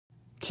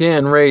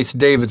Ken raced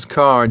David's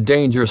car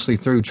dangerously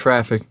through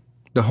traffic.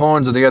 The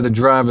horns of the other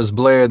drivers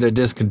blared their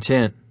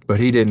discontent, but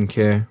he didn't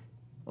care.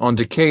 On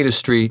Decatur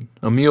Street,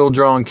 a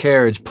mule-drawn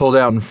carriage pulled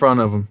out in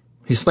front of him.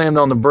 He slammed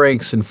on the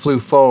brakes and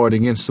flew forward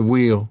against the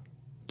wheel.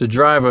 The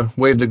driver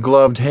waved a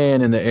gloved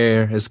hand in the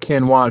air as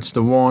Ken watched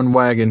the worn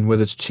wagon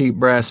with its cheap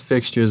brass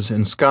fixtures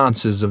and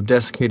sconces of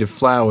desiccated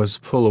flowers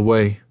pull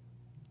away.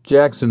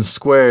 Jackson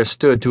Square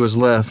stood to his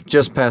left,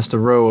 just past a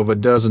row of a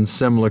dozen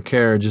similar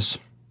carriages.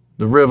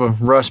 The river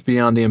rushed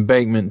beyond the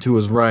embankment to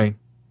his right.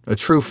 A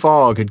true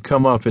fog had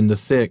come up in the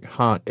thick,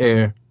 hot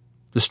air.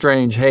 The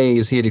strange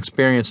haze he had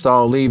experienced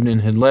all evening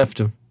had left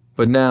him,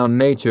 but now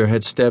nature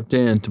had stepped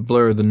in to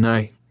blur the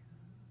night.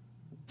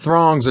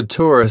 Throngs of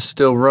tourists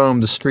still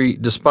roamed the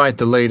street despite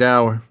the late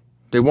hour.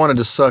 They wanted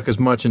to suck as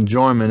much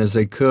enjoyment as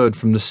they could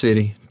from the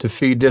city, to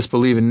feed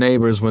disbelieving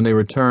neighbors when they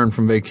returned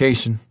from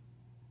vacation.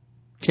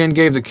 Ken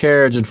gave the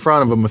carriage in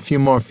front of him a few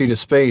more feet of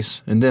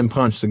space and then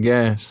punched the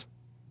gas.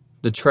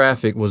 The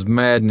traffic was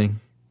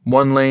maddening.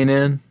 1 lane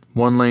in,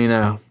 1 lane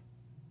out.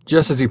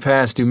 Just as he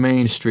passed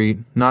Dumaine Street,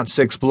 not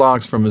 6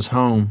 blocks from his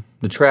home,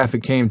 the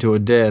traffic came to a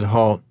dead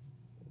halt.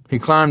 He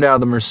climbed out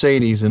of the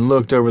Mercedes and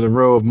looked over the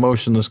row of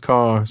motionless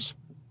cars.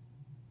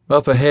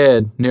 Up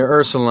ahead, near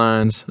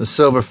Ursuline's, a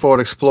silver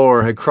Ford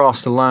Explorer had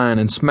crossed the line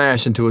and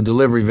smashed into a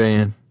delivery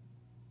van.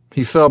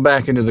 He fell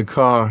back into the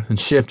car and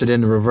shifted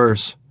into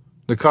reverse.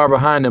 The car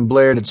behind him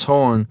blared its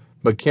horn,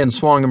 but Ken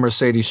swung the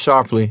Mercedes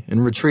sharply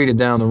and retreated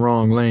down the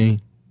wrong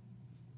lane.